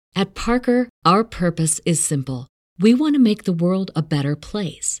At Parker, our purpose is simple. We want to make the world a better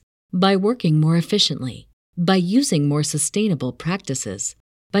place by working more efficiently, by using more sustainable practices,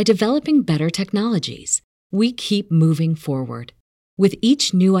 by developing better technologies. We keep moving forward. With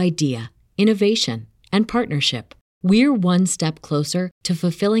each new idea, innovation, and partnership, we're one step closer to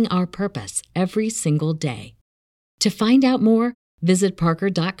fulfilling our purpose every single day. To find out more, visit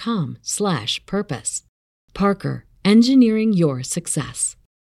parker.com/purpose. Parker, engineering your success.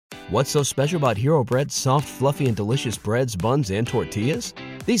 What's so special about Hero Bread's soft, fluffy, and delicious breads, buns, and tortillas?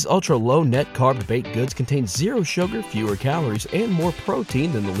 These ultra-low net-carb baked goods contain zero sugar, fewer calories, and more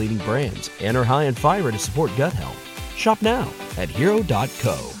protein than the leading brands, and are high in fiber to support gut health. Shop now at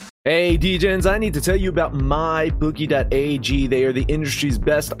hero.co. Hey, DJs, I need to tell you about MyBookie.ag. They are the industry's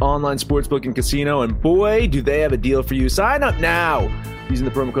best online sportsbook casino, and boy, do they have a deal for you. Sign up now using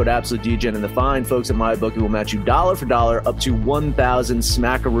the promo code AbsoluteDGen, and the fine folks at MyBookie will match you dollar for dollar up to 1,000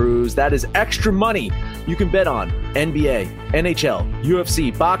 smackaroos. That is extra money you can bet on NBA, NHL,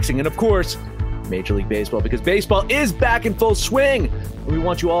 UFC, boxing, and of course, Major League Baseball, because baseball is back in full swing. And we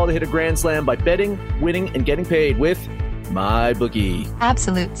want you all to hit a grand slam by betting, winning, and getting paid with MyBookie.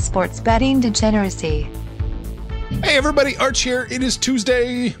 Absolute sports betting degeneracy. Hey everybody, Arch here. It is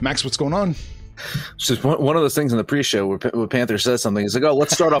Tuesday. Max, what's going on? It's just one of those things in the pre-show where Panther says something. He's like, oh,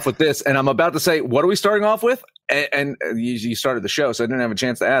 let's start off with this. And I'm about to say, what are we starting off with? And you started the show, so I didn't have a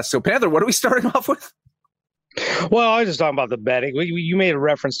chance to ask. So Panther, what are we starting off with? Well, I was just talking about the betting. You made a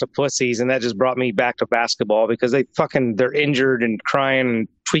reference to pussies, and that just brought me back to basketball because they're injured and crying and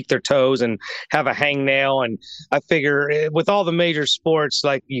tweak their toes and have a hangnail. And I figure with all the major sports,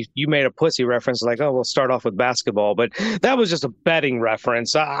 like you made a pussy reference, like, oh, we'll start off with basketball. But that was just a betting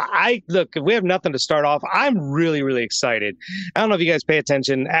reference. Look, if we have nothing to start off, I'm really, really excited. I don't know if you guys pay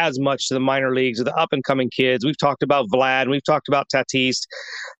attention as much to the minor leagues or the up-and-coming kids. We've talked about Vlad, we've talked about Tatis,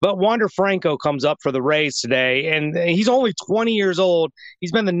 but Wander Franco comes up for the Rays today, and he's only 20 years old.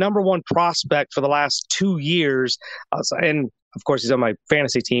 He's been the number one prospect for the last 2 years, and of course, he's on my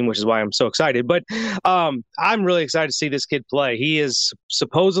fantasy team, which is why I'm so excited. But I'm really excited to see this kid play. He is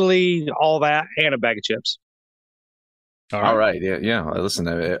supposedly all that and a bag of chips. All right. Yeah.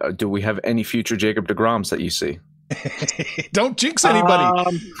 Listen, do we have any future Jacob deGroms that you see? Don't jinx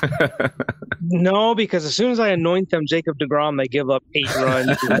anybody. No, because as soon as I anoint them Jacob deGrom, they give up 8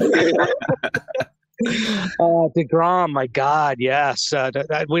 runs. DeGrom, my God, yes.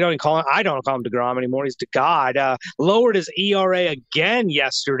 We don't even call him. I don't call him DeGrom anymore. He's DeGod. Lowered his ERA again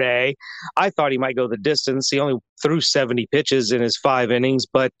yesterday. I thought he might go the distance. He only threw 70 pitches in his 5 innings,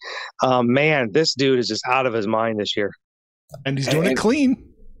 but man, this dude is just out of his mind this year. And he's doing it clean.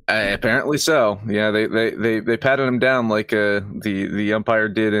 Apparently so. Yeah, they patted him down like the umpire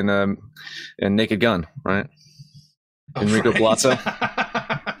did in Naked Gun, right? Enrico Palazzo.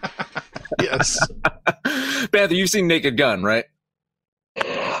 Yes. Panther, you've seen Naked Gun, right?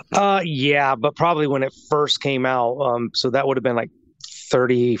 Yeah, but probably when it first came out. So that would have been like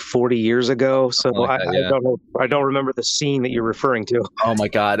 30, 40 years ago. So like that, yeah. I don't know. I don't remember the scene that you're referring to. Oh my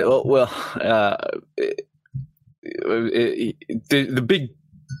God. The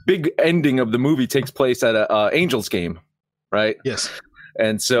big ending of the movie takes place at a Angels game, right? Yes.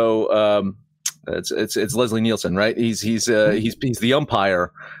 And so it's Leslie Nielsen, right? He's the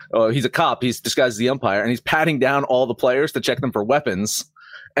umpire. He's a cop. He's disguised as the umpire, and he's patting down all the players to check them for weapons.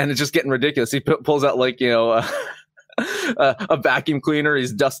 And it's just getting ridiculous. He pulls out a vacuum cleaner.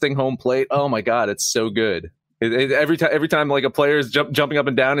 He's dusting home plate. Oh my God, it's so good. Every time like a player is jumping up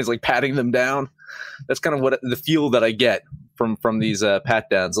and down, he's like patting them down. That's kind of what the feel that I get from these pat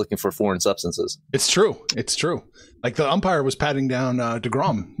downs looking for foreign substances. It's true. Like the umpire was patting down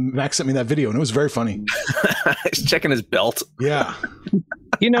DeGrom. Max sent me that video, and it was very funny. He's checking his belt. Yeah.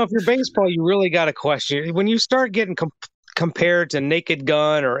 If you're baseball, you really got to question when you start getting compared to Naked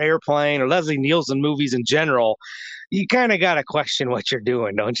Gun or Airplane or Leslie Nielsen movies in general. You kind of got to question what you're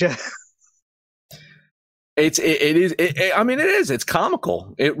doing, don't you? It is. It's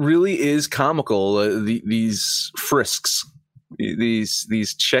comical. It really is comical. These frisks,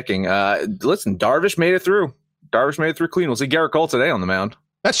 these checking. Listen, Darvish made it through. Clean. We'll see Garrett Cole today on the mound.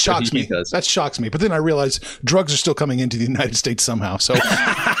 That shocks me. That shocks me. But then I realize drugs are still coming into the United States somehow. So,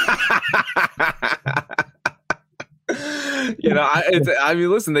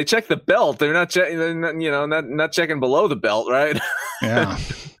 listen, they check the belt. They're not checking. Not checking below the belt, right? Yeah.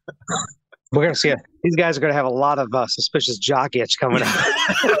 We're going to see it. These guys are going to have a lot of suspicious jock itch coming out.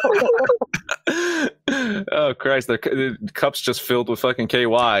 Oh, Christ. The cup's just filled with fucking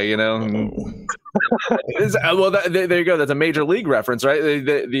KY, There you go. That's a major league reference, right?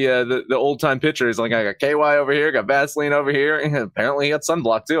 The old time pitcher is like, I got KY over here, got Vaseline over here, and apparently he got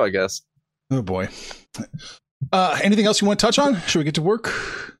sunblock too, I guess. Oh boy. Anything else you want to touch on? Should we get to work?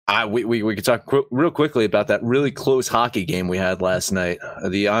 We could talk real quickly about that really close hockey game we had last night.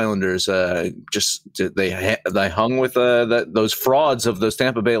 The Islanders they hung with those frauds of those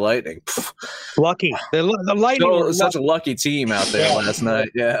Tampa Bay Lightning. Lucky. The Lightning were such a lucky team out there last night.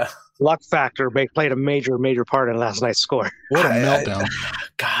 Yeah. Luck factor played a major part in last night's score. What a meltdown.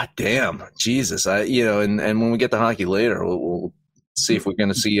 God damn. Jesus. And when we get to hockey later, we'll see if we're going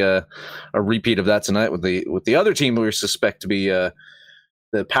to see a repeat of that tonight with the other team we suspect to be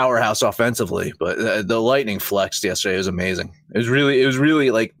the powerhouse offensively. But the Lightning flexed yesterday. It was amazing. It was really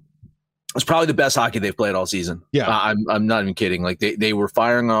like, it's probably the best hockey they've played all season. Yeah, I'm not even kidding. Like they were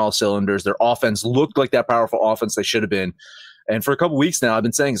firing on all cylinders. Their offense looked like that powerful offense they should have been. And for a couple of weeks now, I've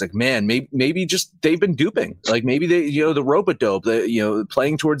been saying, it's like, man, maybe just they've been duping. Like maybe they, the rope-a-dope,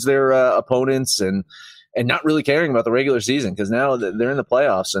 playing towards their opponents and not really caring about the regular season, because now they're in the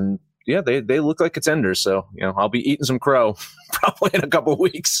playoffs and they look like contenders. So I'll be eating some crow probably in a couple of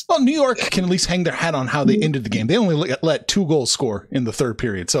weeks. Well, New York can at least hang their hat on how they ended the game. They only let 2 goals score in the third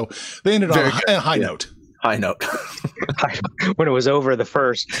period, so they ended on a high note. High note when it was over the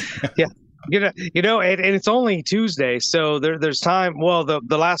first. Yeah. And it's only Tuesday, so there's time. Well,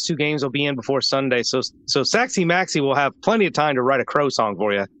 the last 2 games will be in before Sunday, so Saxy Maxi will have plenty of time to write a crow song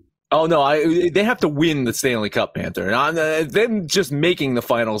for you. Oh no, they have to win the Stanley Cup, Panther. And them just making the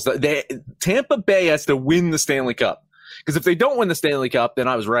finals. Tampa Bay has to win the Stanley Cup, because if they don't win the Stanley Cup, then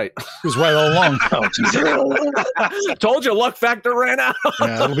I was right. He was right all along. Told you, luck factor ran out.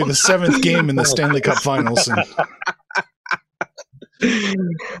 Yeah, it'll be the 7th game in the Stanley Cup Finals.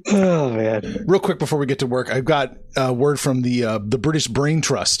 Oh man! Real quick before we get to work, I've got a word from the British Brain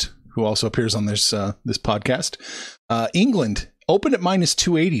Trust, who also appears on this podcast. England opened at minus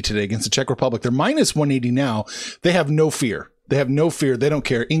 280 today against the Czech Republic. They're minus 180 now. They have no fear. They don't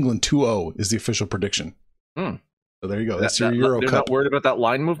care. England 2-0 is the official prediction. So there you go. That's your Euro Cup. They're not worried about that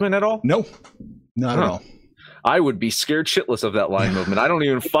line movement at all? No, not at all. I would be scared shitless of that line movement. I don't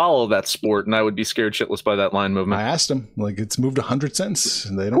even follow that sport, and I would be scared shitless by that line movement. I asked them, it's moved 100 cents,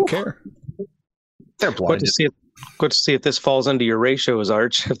 and they don't care. They're blinded. Good to see if this falls into your ratios,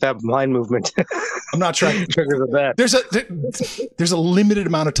 Arch. If that line movement, I'm not trying. Triggers a bet. There's a limited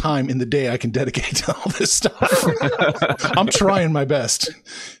amount of time in the day I can dedicate to all this stuff. I'm trying my best.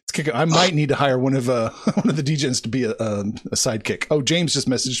 I might need to hire one of the DJs to be a sidekick. Oh, James just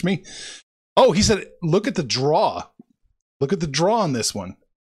messaged me. Oh, he said, look at the draw. Look at the draw on this one.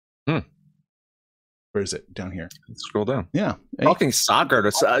 Where is it? Down here. Let's scroll down. Yeah. Talking soccer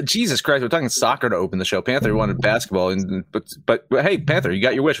to Jesus Christ, we're talking soccer to open the show. Panther wanted basketball, but hey, Panther, you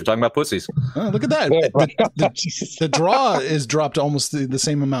got your wish. We're talking about pussies. Oh, look at that. The draw is dropped almost the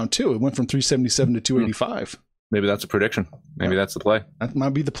same amount too. It went from 377 to 285. Maybe that's a prediction. Maybe that's the play. That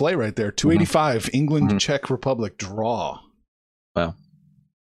might be the play right there. 285. England, Czech Republic draw. Wow.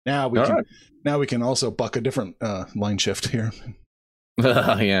 Now we can also buck a different line shift here.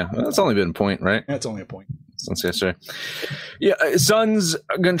 Yeah, that's only been a point, right? That's only a point since yesterday. Yeah, Suns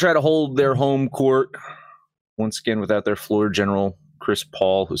are going to try to hold their home court once again without their floor general Chris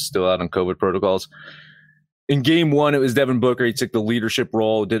Paul, who's still out on COVID protocols. In game 1, it was Devin Booker. He took the leadership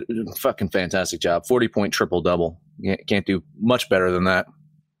role, did a fucking fantastic job. 40-point triple-double. You can't do much better than that.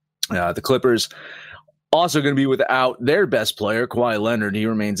 The Clippers also going to be without their best player, Kawhi Leonard. He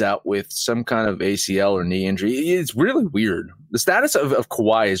remains out with some kind of ACL or knee injury. It's really weird. The status of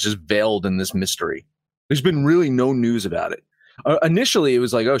Kawhi is just veiled in this mystery. There's been really no news about it. Initially, it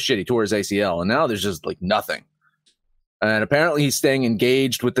was like, oh shit, he tore his ACL. And now there's just like nothing. And apparently he's staying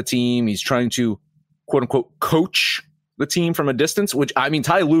engaged with the team. He's trying to, quote unquote, coach the team from a distance, which, I mean,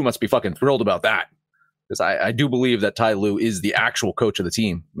 Ty Lue must be fucking thrilled about that. Because I do believe that Ty Lue is the actual coach of the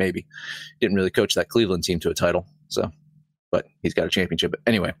team. Maybe didn't really coach that Cleveland team to a title. So, but he's got a championship.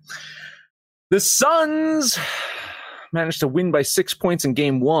 Anyway, the Suns managed to win by 6 points in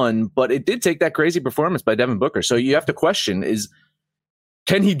game 1, but it did take that crazy performance by Devin Booker. So you have to question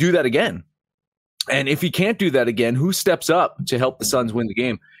can he do that again? And if he can't do that again, who steps up to help the Suns win the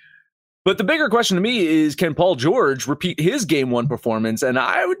game? But the bigger question to me is, can Paul George repeat his game 1 performance? And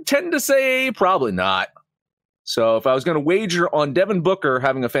I would tend to say probably not. So if I was going to wager on Devin Booker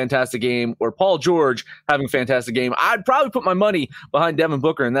having a fantastic game or Paul George having a fantastic game, I'd probably put my money behind Devin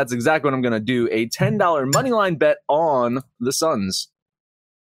Booker, and that's exactly what I'm going to do. A $10 money line bet on the Suns.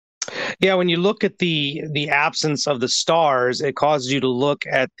 Yeah, when you look at the absence of the stars, it causes you to look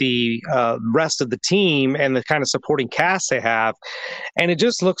at the rest of the team and the kind of supporting cast they have. And it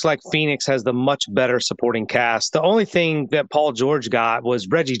just looks like Phoenix has the much better supporting cast. The only thing that Paul George got was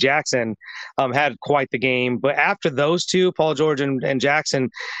Reggie Jackson had quite the game. But after those two, Paul George and Jackson,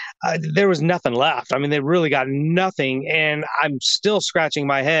 there was nothing left. I mean, they really got nothing. And I'm still scratching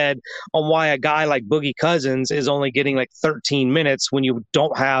my head on why a guy like Boogie Cousins is only getting like 13 minutes when you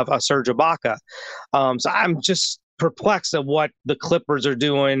don't have a Serge Ibaka. So I'm just perplexed at what the Clippers are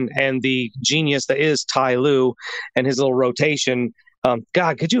doing and the genius that is Ty Lue and his little rotation.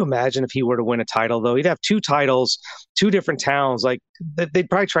 God, could you imagine if he were to win a title, though? He'd have 2 titles, 2 different towns. Like, they'd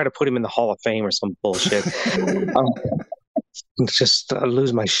probably try to put him in the Hall of Fame or some bullshit. Just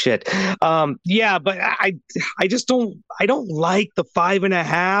lose my shit. Yeah, but I just don't like the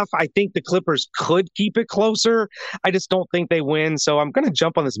 5.5. I think the Clippers could keep it closer. I just don't think they win. So I'm going to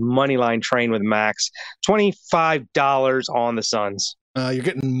jump on this money line train with Max. $25 on the Suns. You're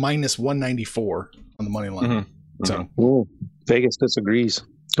getting minus 194 on the money line. Mm-hmm. So Ooh, Vegas disagrees.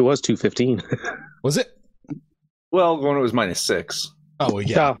 It was 215. Was it? Well, when it was -6. Oh,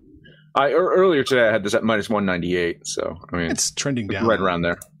 yeah. Earlier today I had this at minus 198. So I mean, it's trending down right around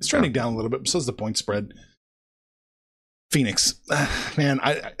there. It's trending down a little bit. So is the point spread. Phoenix, man,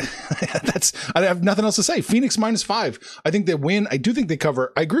 I have nothing else to say. Phoenix -5. I think they win. I do think they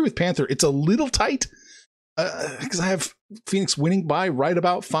cover. I agree with Panther. It's a little tight because I have Phoenix winning by right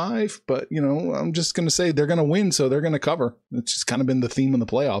about 5. But I'm just going to say they're going to win, so they're going to cover. It's just kind of been the theme in the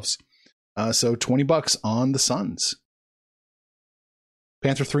playoffs. So $20 on the Suns.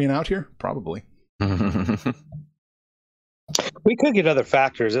 Panther 3 and out here? Probably. We could get other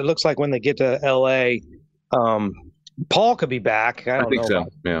factors. It looks like when they get to LA, Paul could be back. I think so.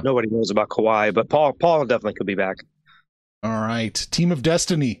 Yeah. Nobody knows about Kawhi, but Paul definitely could be back. All right. Team of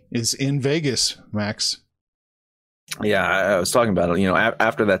Destiny is in Vegas, Max. Yeah, I was talking about it.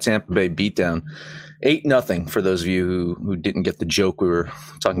 After that Tampa Bay beatdown, 8-0 for those of you who didn't get the joke we were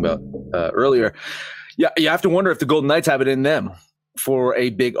talking about earlier. Yeah, you have to wonder if the Golden Knights have it in them for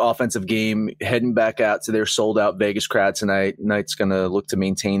a big offensive game, heading back out to their sold-out Vegas crowd tonight. Knights going to look to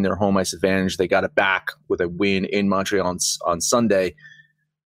maintain their home ice advantage. They got it back with a win in Montreal on Sunday.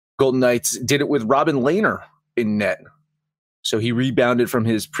 Golden Knights did it with Robin Lehner in net. So he rebounded from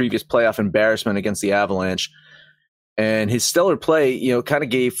his previous playoff embarrassment against the Avalanche. And his stellar play, kind of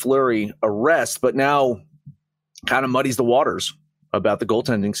gave Fleury a rest, but now kind of muddies the waters about the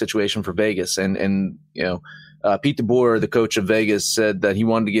goaltending situation for Vegas. And Pete DeBoer, the coach of Vegas, said that he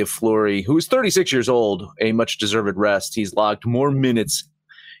wanted to give Fleury, who is 36 years old, a much-deserved rest. He's logged more minutes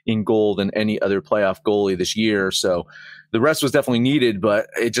in goal than any other playoff goalie this year. So the rest was definitely needed, but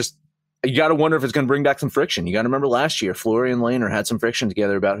you got to wonder if it's going to bring back some friction. You got to remember last year, Fleury and Lehner had some friction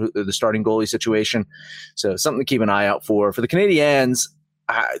together about the starting goalie situation. So something to keep an eye out for. For the Canadiens,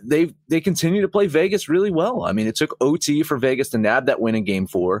 they continue to play Vegas really well. I mean, it took OT for Vegas to nab that win in Game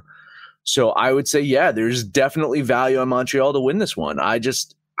 4. So I would say, yeah, there's definitely value on Montreal to win this one. I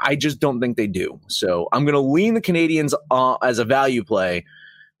just don't think they do. So I'm going to lean the Canadiens as a value play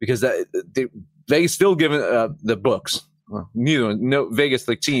because Vegas still giving the books. Well, Vegas,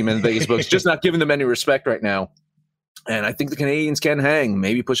 the team, and Vegas books, just not giving them any respect right now. And I think the Canadiens can hang,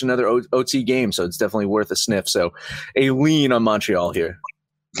 maybe push another OT game. So it's definitely worth a sniff. So a lean on Montreal here.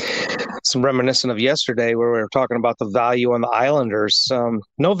 Some reminiscent of yesterday where we were talking about the value on the Islanders.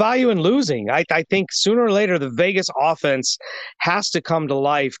 No value in losing. I think sooner or later the Vegas offense has to come to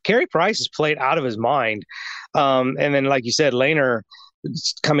life. Carey Price has played out of his mind. And then, like you said, Lehner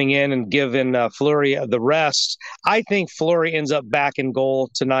coming in and giving Fleury the rest. I think Fleury ends up back in goal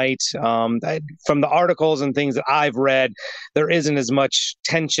tonight. From the articles and things that I've read, there isn't as much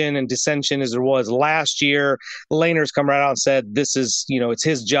tension and dissension as there was last year. Lehner's come right out and said, this is, it's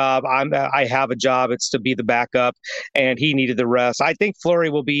his job. I have a job. It's to be the backup, and he needed the rest. I think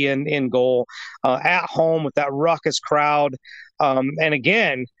Fleury will be in goal at home with that ruckus crowd. And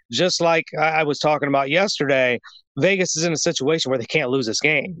again, just like I was talking about yesterday, Vegas is in a situation where they can't lose this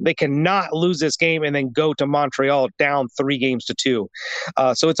game. They cannot lose this game and then go to Montreal down 3-2.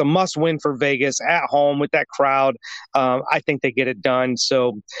 So it's a must win for Vegas at home with that crowd. I think they get it done.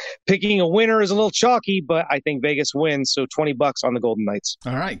 So picking a winner is a little chalky, but I think Vegas wins. So $20 on the Golden Knights.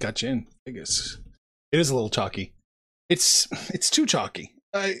 All right. Got you in Vegas. It is a little chalky. It's too chalky.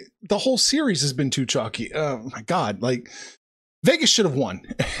 The whole series has been too chalky. Oh my God. Vegas should have won.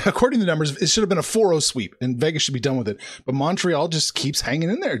 According to the numbers, it should have been a 4-0 sweep, and Vegas should be done with it. But Montreal just keeps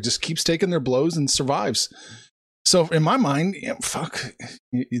hanging in there, just keeps taking their blows and survives. So in my mind,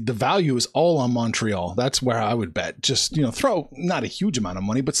 the value is all on Montreal. That's where I would bet. Just, throw not a huge amount of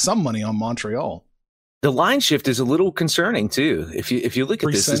money, but some money on Montreal. The line shift is a little concerning too. If you look at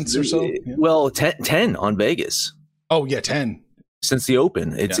 3 this, cents or so. Yeah. Well, 10 on Vegas. Oh yeah, 10 since the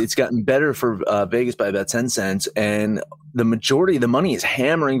open. It's gotten better for Vegas by about 10 cents, and the majority of the money is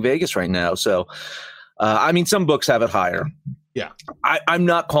hammering Vegas right now. So, some books have it higher. Yeah, I'm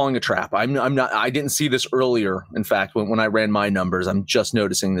not calling a trap. I'm not. I didn't see this earlier. In fact, when I ran my numbers, I'm just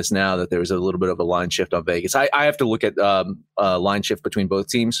noticing this now that there was a little bit of a line shift on Vegas. I have to look at line shift between both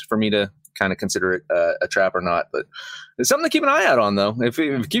teams for me to kind of consider it a trap or not. But it's something to keep an eye out on, though. If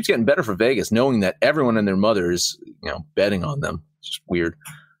it keeps getting better for Vegas, knowing that everyone and their mother is betting on them, it's just weird.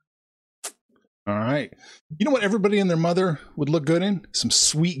 All right. You know what everybody and their mother would look good in? Some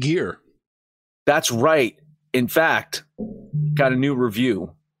sweet gear. That's right. In fact, got a new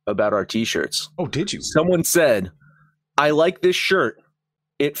review about our T-shirts. Oh, did you? Someone said, "I like this shirt.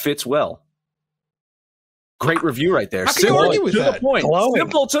 It fits well." Great review right there. How can you argue with that? The point.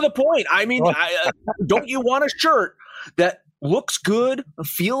 Simple to the point. Don't you want a shirt that looks good,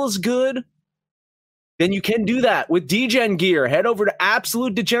 feels good? Then you can do that with DGen gear. Head over to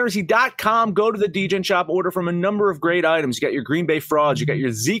absolutedegeneracy.com. Go to the DGen shop. Order from a number of great items. You got your Green Bay Frauds. You got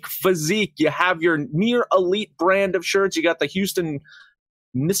your Zeke Physique. You have your near elite brand of shirts. You got the Houston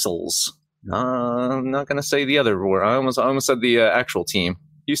Missiles. I'm not going to say the other word. I almost said the actual team.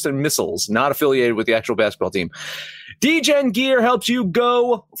 Houston Missiles, not affiliated with the actual basketball team. DGen gear helps you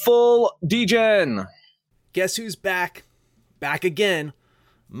go full DGen. Guess who's back? Back again.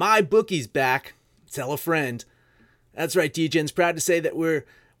 My bookie's back. Tell a friend. That's right, DGen's proud to say that we're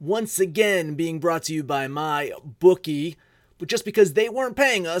once again being brought to you by my bookie. But just because they weren't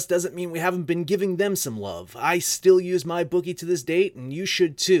paying us doesn't mean we haven't been giving them some love. I still use my bookie to this date, and you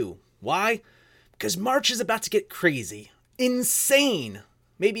should too. Why? Because March is about to get crazy. Insane.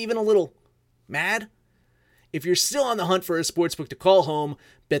 Maybe even a little mad. If you're still on the hunt for a sportsbook to call home,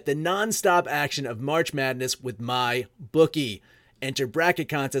 bet the non-stop action of March Madness with my bookie. Enter bracket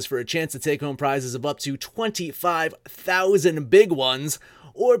contests for a chance to take home prizes of up to 25,000 big ones,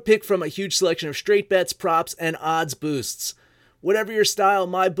 or pick from a huge selection of straight bets, props, and odds boosts. Whatever your style,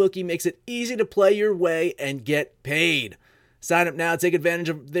 MyBookie makes it easy to play your way and get paid. Sign up now, take advantage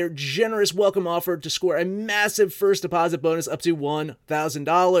of their generous welcome offer to score a massive first deposit bonus up to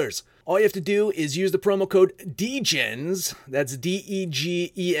 $1,000. All you have to do is use the promo code DGENS, that's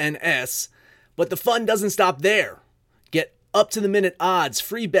DEGENS, but the fun doesn't stop there. Get up-to-the-minute odds,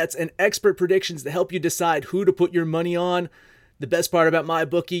 free bets, and expert predictions to help you decide who to put your money on. The best part about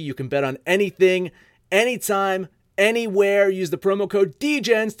MyBookie, you can bet on anything, anytime, anywhere. Use the promo code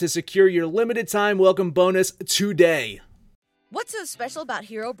DGENS to secure your limited-time welcome bonus today. What's so special about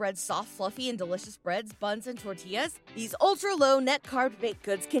Hero Bread's soft, fluffy, and delicious breads, buns, and tortillas? These ultra-low net-carb baked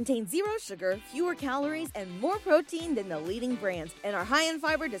goods contain zero sugar, fewer calories, and more protein than the leading brands, and are high in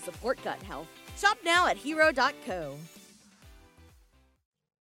fiber to support gut health. Shop now at hero.co.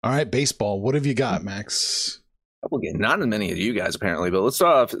 All right, baseball. What have you got, Max? Not as many as you guys, apparently, but let's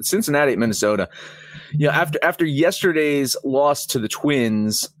start off Cincinnati at Minnesota. After yesterday's loss to the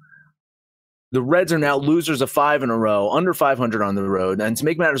Twins, the Reds are now losers of 5 in a row, under 500 on the road. And to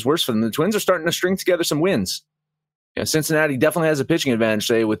make matters worse for them, the Twins are starting to string together some wins. Cincinnati definitely has a pitching advantage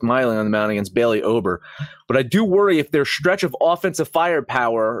today with Miley on the mound against Bailey Ober. But I do worry if their stretch of offensive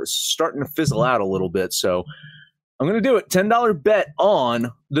firepower is starting to fizzle out a little bit. So I'm going to do it. $10 bet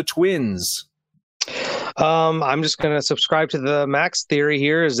on the Twins. I'm just going to subscribe to the Max theory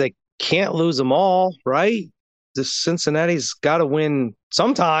here is they can't lose them all, right? The Cincinnati's got to win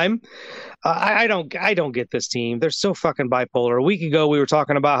sometime. I don't get this team. They're so fucking bipolar. A week ago, we were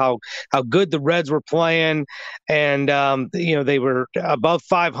talking about how good the Reds were playing, and they were above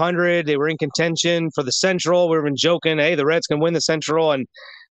 500. They were in contention for the Central. We were even joking, hey, the Reds can win the Central, and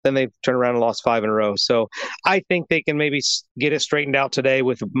then they turned around and lost 5 in a row. So I think they can maybe get it straightened out today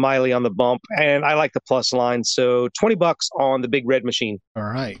with Miley on the bump, and I like the plus line. So $20 on the big red machine. All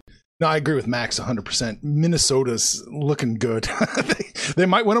right. No, I agree with Max 100%. Minnesota's looking good. They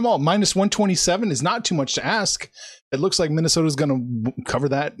might win them all. Minus 127 is not too much to ask. It looks like Minnesota's going to cover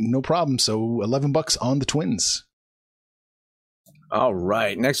that, no problem. So $11 on the Twins. All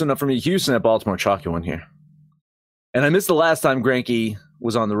right. Next one up for me, Houston at Baltimore. Chalky one here. And I missed the last time Greinke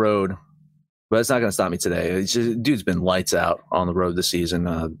was on the road, but it's not going to stop me today. It's just, dude's been lights out on the road this season.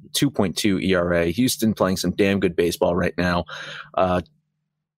 2.2 ERA. Houston playing some damn good baseball right now.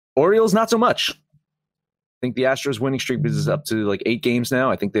 Orioles, not so much. I think the Astros winning streak is up to like 8 games now.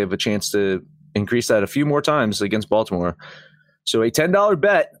 I think they have a chance to increase that a few more times against Baltimore. So a $10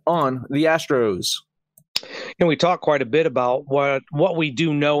 bet on the Astros. we talk quite a bit about what we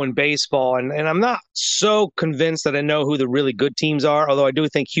do know in baseball, and I'm not so convinced that I know who the really good teams are, although I do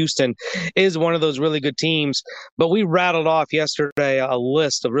think Houston is one of those really good teams. But we rattled off yesterday a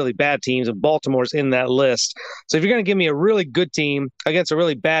list of really bad teams, and Baltimore's in that list. So if you're going to give me a really good team against a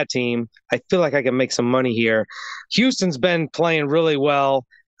really bad team, I feel like I can make some money here. Houston's been playing really well.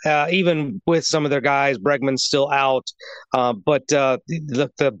 Even with some of their guys, Bregman's still out. But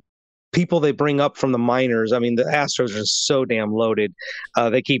the people they bring up from the minors, I mean, the Astros are so damn loaded.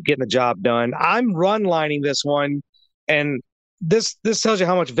 They keep getting the job done. I'm run lining this one, and this tells you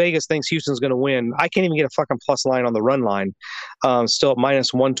how much Vegas thinks Houston's going to win. I can't even get a fucking plus line on the run line. Still at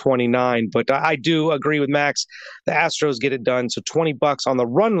minus 129. But I do agree with Max. The Astros get it done. So $20 on the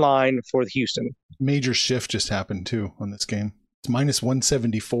run line for Houston. Major shift just happened, too, on this game. It's minus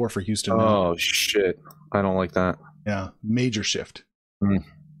 174 for Houston now. Oh, shit. I don't like that. Yeah, major shift.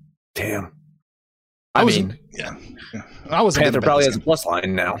 Damn. I was Panther probably has a plus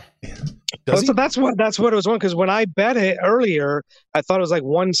line now. So that's what it was on, because when I bet it earlier, I thought it was like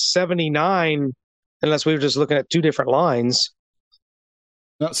 179, unless we were just looking at two different lines.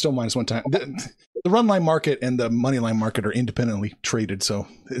 No, still minus one time. The run line market and the money line market are independently traded, so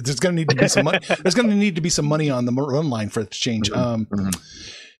there's going to need to be some money. There's going to need to be some money on the run line for it to change.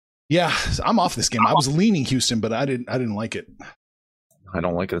 Yeah, I'm off this game. I was leaning Houston, but I didn't like it. I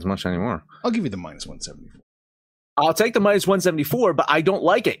don't like it as much anymore. I'll give you the minus 174. I'll take the minus 174, but I don't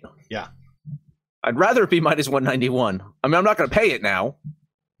like it. Yeah. I'd rather it be minus 191. I mean, I'm not going to pay it now,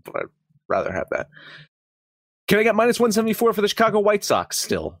 but I'd rather have that. Can I get minus 174 for the Chicago White Sox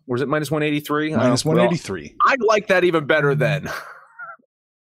still? Or is it minus 183? Minus 183. I'd like that even better then.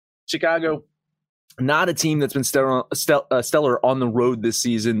 Chicago, not a team that's been stellar on the road this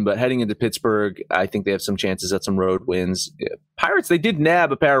season, but heading into Pittsburgh, I think they have some chances at some road wins. Pirates, they did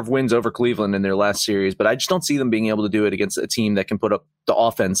nab a pair of wins over Cleveland in their last series, but I just don't see them being able to do it against a team that can put up the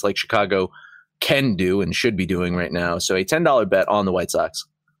offense like Chicago can do and should be doing right now. So a $10 bet on the White Sox.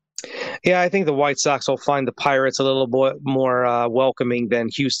 Yeah, I think the White Sox will find the Pirates a little bit more welcoming than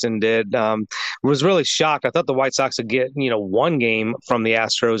Houston did. Was really shocked. I thought the White Sox would get, one game from the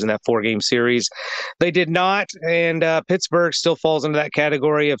Astros in that 4-game series. They did not, and Pittsburgh still falls into that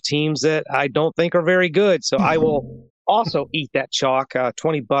category of teams that I don't think are very good. So I will also eat that chalk,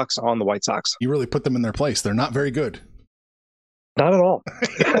 $20 on the White Sox. You really put them in their place. They're not very good. Not at all.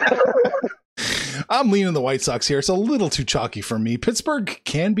 I'm leaning the White Sox here. It's a little too chalky for me. Pittsburgh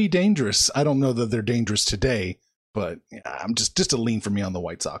can be dangerous. I don't know that they're dangerous today, but I'm just a lean for me on the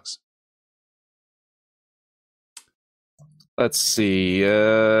White Sox. Let's see.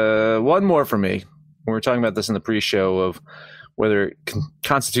 One more for me. We were talking about this in the pre-show of whether it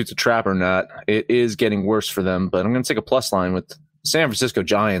constitutes a trap or not. It is getting worse for them, but I'm going to take a plus line with San Francisco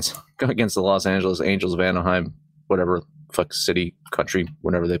Giants going against the Los Angeles Angels of Anaheim, whatever fuck city, country,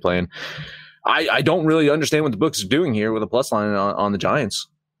 whenever they play in. I don't really understand what the books are doing here with a plus line on the Giants.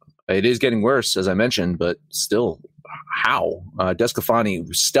 It is getting worse, as I mentioned, but still, how? Desclafani,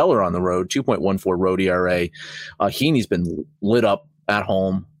 stellar on the road, 2.14 road ERA. Heaney's been lit up at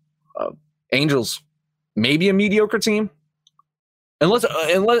home. Angels, maybe a mediocre team, unless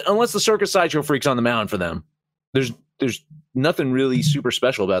the circus sideshow freaks on the mound for them. There's nothing really super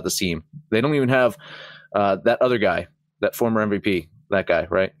special about this team. They don't even have that other guy, that former MVP. That guy,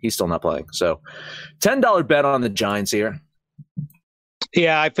 right? He's still not playing. So $10 bet on the Giants here.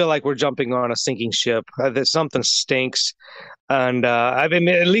 Yeah, I feel like we're jumping on a sinking ship. Something stinks. And I mean,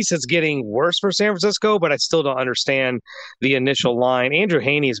 at least it's getting worse for San Francisco, but I still don't understand the initial line. Andrew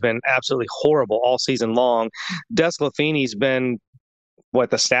Heaney's been absolutely horrible all season long. Desclafini's been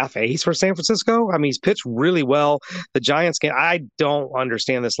the staff ace for San Francisco? I mean, he's pitched really well. The Giants I don't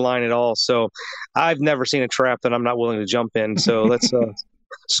understand this line at all. So I've never seen a trap that I'm not willing to jump in. So let's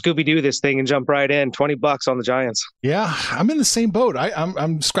Scooby-Doo this thing and jump right in. $20 on the Giants. Yeah, I'm in the same boat.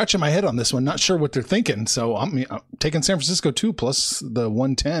 I'm scratching my head on this one. Not sure what they're thinking. So I'm taking San Francisco too, plus the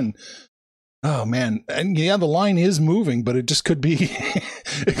 110. Oh man. And yeah, the line is moving, but it just could be,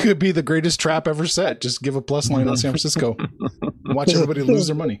 it could be the greatest trap ever set. Just give a plus line on San Francisco. Watch everybody lose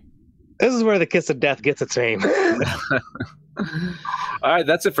their money. This is where the kiss of death gets its name. All right.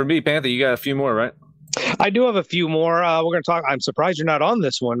 That's it for me. Panther, you got a few more, right? I do have a few more. We're going to talk. I'm surprised you're not on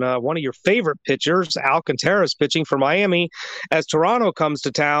this one. One of your favorite pitchers, Alcantara's pitching for Miami as Toronto comes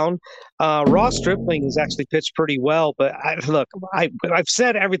to town. Ross Stripling has actually pitched pretty well, but I've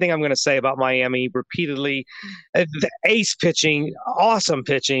said everything I'm going to say about Miami repeatedly. The ace pitching, awesome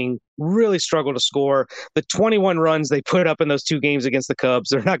pitching, really struggled to score. The 21 runs they put up in those 2 games against the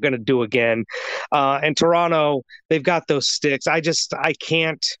Cubs, they're not going to do again. And Toronto, they've got those sticks. I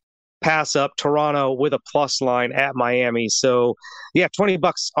can't pass up Toronto with a plus line at Miami. So, yeah, $20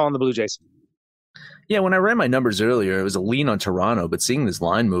 on the Blue Jays. Yeah, when I ran my numbers earlier, it was a lean on Toronto, but seeing this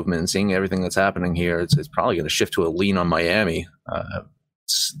line movement and seeing everything that's happening here, it's probably going to shift to a lean on Miami.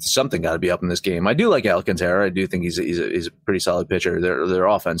 Something got to be up in this game. I do like Alcantara. I do think he's a pretty solid pitcher. Their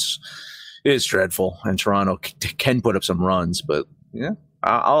offense is dreadful, and Toronto can put up some runs. But yeah,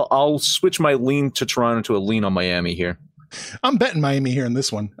 I'll switch my lean to Toronto to a lean on Miami here. I'm betting Miami here in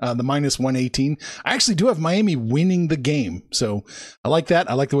this one. The minus 118. I actually do have Miami winning the game, so I like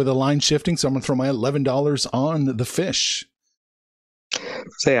that. I like the way the line's shifting, so I'm going to throw my $11 on the fish.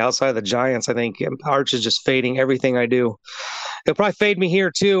 Say outside of the Giants, I think Arch is just fading everything I do. He'll probably fade me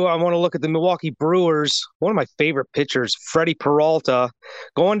here too. I want to look at the Milwaukee Brewers. One of my favorite pitchers, Freddie Peralta,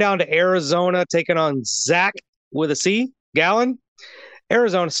 going down to Arizona, taking on Zach with a C, Gallen.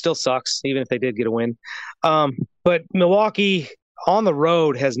 Arizona still sucks, even if they did get a win. But Milwaukee on the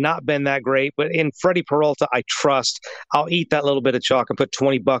road has not been that great. But in Freddie Peralta, I trust. I'll eat that little bit of chalk and put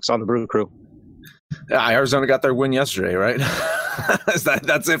 $20 on the Brew Crew. Arizona got their win yesterday, right?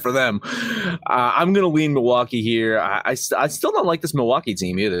 That's it for them. I'm going to lean Milwaukee here. I still don't like this Milwaukee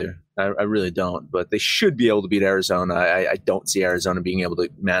team either. I really don't. But they should be able to beat Arizona. I don't see Arizona being able to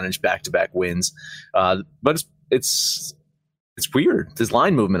manage back-to-back wins. But it's weird. This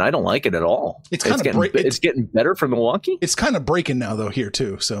line movement, I don't like it at all. It's getting better for Milwaukee. It's kind of breaking now, though, here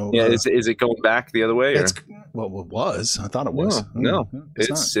too. So yeah, is it going back the other way? Well, it was. I thought it was. No,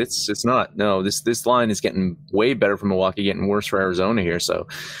 it's not. No, this line is getting way better for Milwaukee, getting worse for Arizona here. So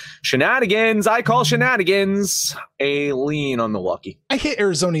shenanigans. I call shenanigans a lean on Milwaukee. I hit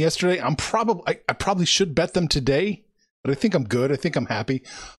Arizona yesterday. I probably should bet them today. But I think I'm good. I think I'm happy.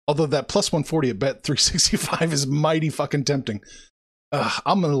 Although that plus 140 at bet 365 is mighty fucking tempting.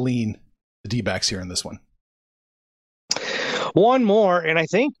 I'm going to lean the D-backs here in this one. One more, and I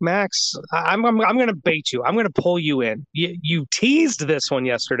think, Max, I'm going to bait you. I'm going to pull you in. You teased this one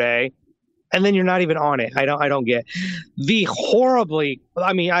yesterday, and then you're not even on it. I don't get the horribly.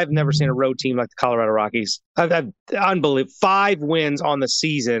 I mean, I've never seen a road team like the Colorado Rockies. I've unbelievable 5 wins on the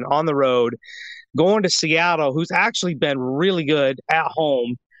season on the road. Going to Seattle, who's actually been really good at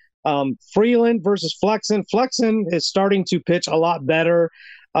home. Freeland versus Flexen. Flexen is starting to pitch a lot better.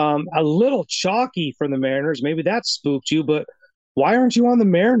 A little chalky for the Mariners. Maybe that spooked you, but why aren't you on the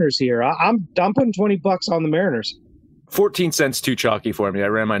Mariners here? I'm putting $20 on the Mariners. 14 cents too chalky for me. I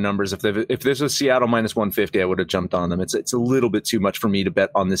ran my numbers. If there's a Seattle minus 150, I would have jumped on them. It's a little bit too much for me to bet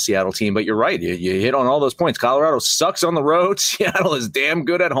on this Seattle team, but you're right. You hit on all those points. Colorado sucks on the road. Seattle is damn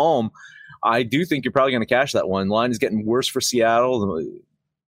good at home. I do think you're probably going to cash that one. Line is getting worse for Seattle. The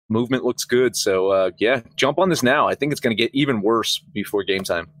movement looks good. So, yeah, jump on this now. I think it's going to get even worse before game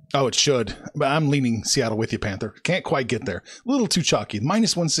time. Oh, it should. But I'm leaning Seattle with you, Panther. Can't quite get there. A little too chalky.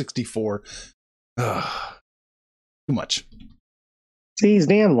 Minus 164. Too much. These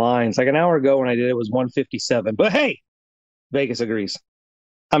damn lines. Like an hour ago when I did it was 157. But hey, Vegas agrees.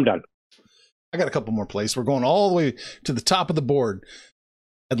 I'm done. I got a couple more plays. We're going all the way to the top of the board.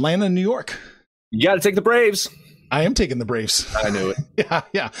 Atlanta, New York. You got to take the Braves. I am taking the Braves. I knew it.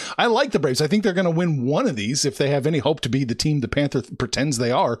 Yeah. I like the Braves. I think they're going to win one of these if they have any hope to be the team the Panther pretends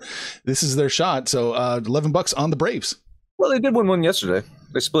they are. This is their shot. So $11 on the Braves. Well, they did win one yesterday.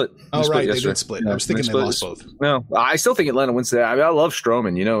 They split. They did split. I was thinking they lost both. No, I still think Atlanta wins today. I mean, I love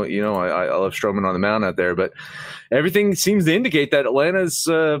Stroman. I love Stroman on the mound out there, but everything seems to indicate that Atlanta's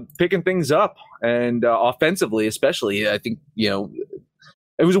picking things up, and offensively, especially. I think it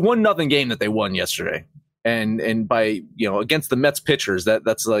was a 1-0 game that they won yesterday, and by against the Mets pitchers,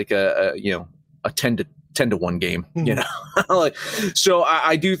 that's like a 10-1 game. So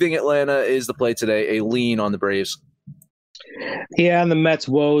I do think Atlanta is the play today. A lean on the Braves. Yeah, and the Mets'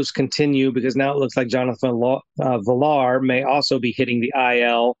 woes continue because now it looks like Jonathan Villar may also be hitting the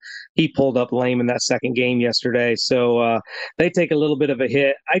IL. He pulled up lame in that second game yesterday, so they take a little bit of a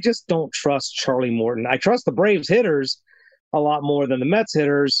hit. I just don't trust Charlie Morton. I trust the Braves hitters a lot more than the Mets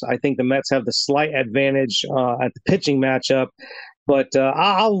hitters. I think the Mets have the slight advantage at the pitching matchup, but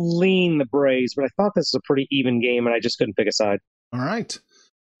I'll lean the Braves. But I thought this was a pretty even game, and I just couldn't pick a side. All right.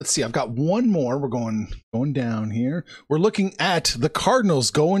 Let's see. I've got one more. We're going down here. We're looking at the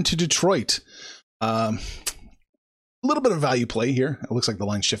Cardinals going to Detroit. A little bit of value play here. It looks like the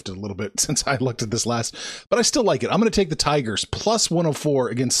line shifted a little bit since I looked at this last, but I still like it. I'm going to take the Tigers plus 104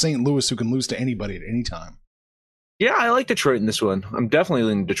 against St. Louis, who can lose to anybody at any time. Yeah, I like Detroit in this one. I'm definitely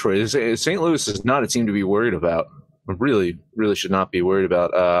leaning Detroit. St. Louis is not a team to be worried about. Really, really should not be worried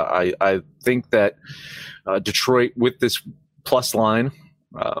about. I think that Detroit with this plus line,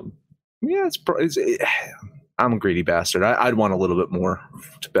 I I'm a greedy bastard. I'd want a little bit more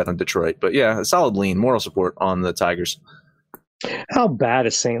to bet on Detroit. But yeah, a solid lean, moral support on the Tigers. How bad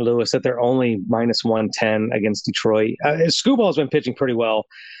is St. Louis that they're only minus 110 against Detroit? Scooball's been pitching pretty well.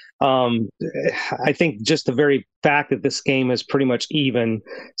 I think just the very fact that this game is pretty much even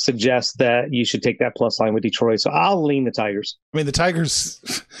suggests that you should take that plus line with Detroit. So I'll lean the Tigers. I mean, the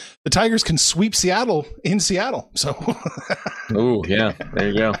Tigers can sweep Seattle in Seattle. So, oh yeah, there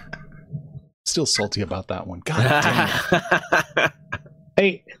you go. Still salty about that one. God damn it.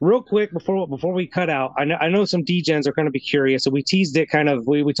 Hey, real quick before we cut out, I know some D-gens are going to be curious. So we teased it kind of.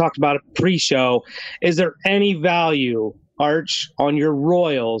 We talked about it pre-show. Is there any value, Arch, on your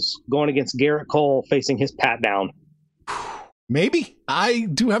Royals going against Garrett Cole facing his pat down? Maybe. I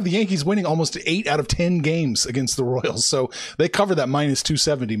do have the Yankees winning almost 8 out of 10 games against the Royals, so they cover that minus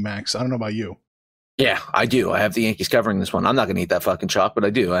 270 max. I don't know about you. Yeah, I do. I have the Yankees covering this one. I'm not going to eat that fucking chalk, but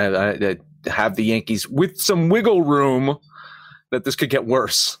I do. I have the Yankees with some wiggle room that this could get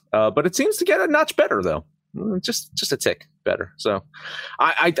worse. But it seems to get a notch better, though. Just a tick better. So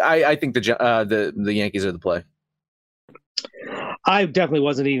I think the Yankees are the play. I definitely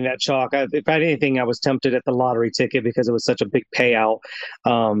wasn't eating that chalk. If I had anything, I was tempted at the lottery ticket because it was such a big payout.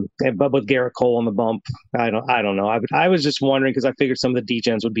 But with Garrett Cole on the bump, I don't know. I was just wondering because I figured some of the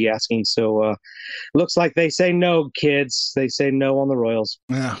D-gens would be asking. So looks like they say no, kids. They say no on the Royals.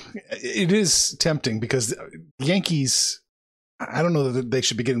 Yeah, it is tempting because Yankees, I don't know that they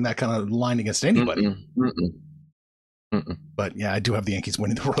should be getting that kind of line against anybody. But yeah, I do have the Yankees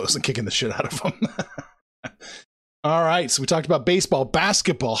winning the Royals and kicking the shit out of them. All right, so we talked about baseball,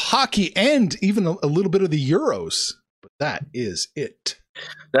 basketball, hockey, and even a little bit of the Euros. But that is it.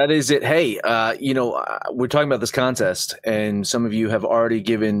 That is it. Hey, we're talking about this contest, and some of you have already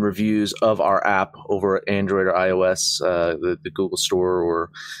given reviews of our app over at Android or iOS, the Google Store or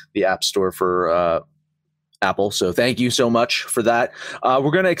the App Store for Apple. So thank you so much for that. We're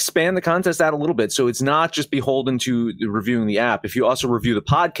going to expand the contest out a little bit. So it's not just beholden to reviewing the app. If you also review the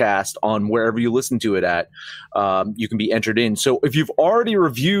podcast on wherever you listen to it at, you can be entered in. So if you've already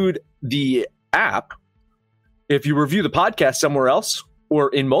reviewed the app, if you review the podcast somewhere else or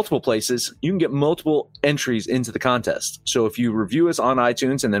in multiple places, you can get multiple entries into the contest. So if you review us on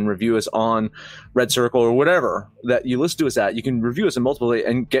iTunes and then review us on Red Circle or whatever that you listen to us at, you can review us in multiple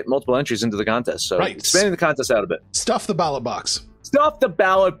and get multiple entries into the contest. So expanding the contest out a bit. Stuff the ballot box. Stuff the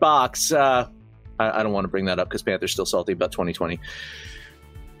ballot box. I don't want to bring that up because Panther's still salty about 2020.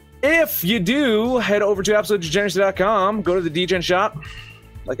 If you do, head over to absolutedegeneracy.com, go to the DGen shop,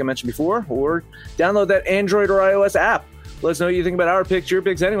 like I mentioned before, or download that Android or iOS app. Let us know what you think about our picks, your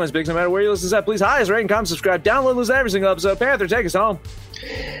picks, anyone's picks, no matter where you listen to that. Please highest rate and comment, subscribe, download, listen to every single episode. Panther, take us home.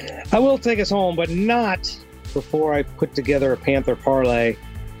 I will take us home, but not before I put together a Panther parlay.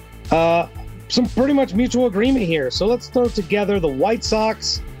 Some pretty much mutual agreement here. So let's throw together the White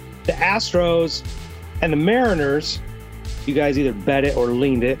Sox, the Astros, and the Mariners. You guys either bet it or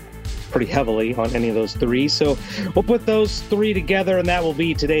leaned it pretty heavily on any of those three. So we'll put those three together, and that will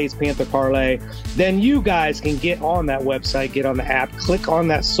be today's Panther Parlay. Then you guys can get on that website, get on the app, click on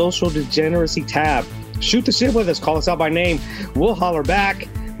that Social Degeneracy tab. Shoot the shit with us. Call us out by name. We'll holler back.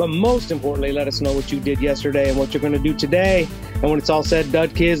 But most importantly, let us know what you did yesterday and what you're going to do today. And when it's all said, done,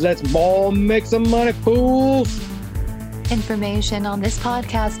 kids, let's ball make some money, fools. Information on this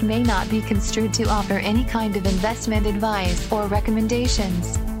podcast may not be construed to offer any kind of investment advice or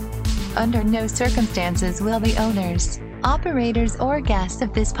recommendations. Under no circumstances will the owners, operators, or guests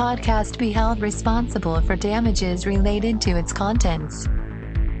of this podcast be held responsible for damages related to its contents.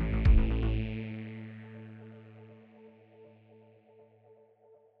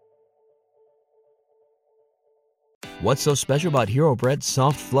 What's so special about Hero Bread's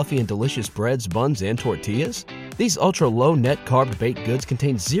soft, fluffy, and delicious breads, buns, and tortillas? These ultra-low net-carb baked goods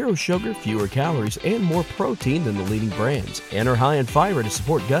contain zero sugar, fewer calories, and more protein than the leading brands, and are high in fiber to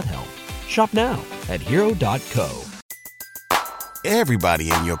support gut health. Shop now at Hero.co.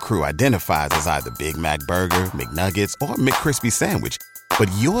 Everybody in your crew identifies as either Big Mac Burger, McNuggets, or McCrispy Sandwich. But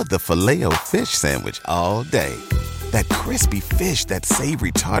you're the Filet-O-Fish Sandwich all day. That crispy fish, that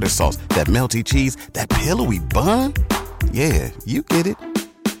savory tartar sauce, that melty cheese, that pillowy bun. Yeah, you get it.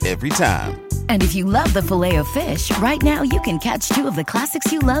 Every time. And if you love the Filet-O-Fish, right now you can catch two of the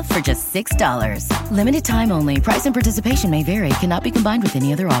classics you love for just $6. Limited time only. Price and participation may vary. Cannot be combined with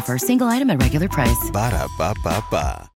any other offer. Single item at regular price. Ba-da-ba-ba-ba.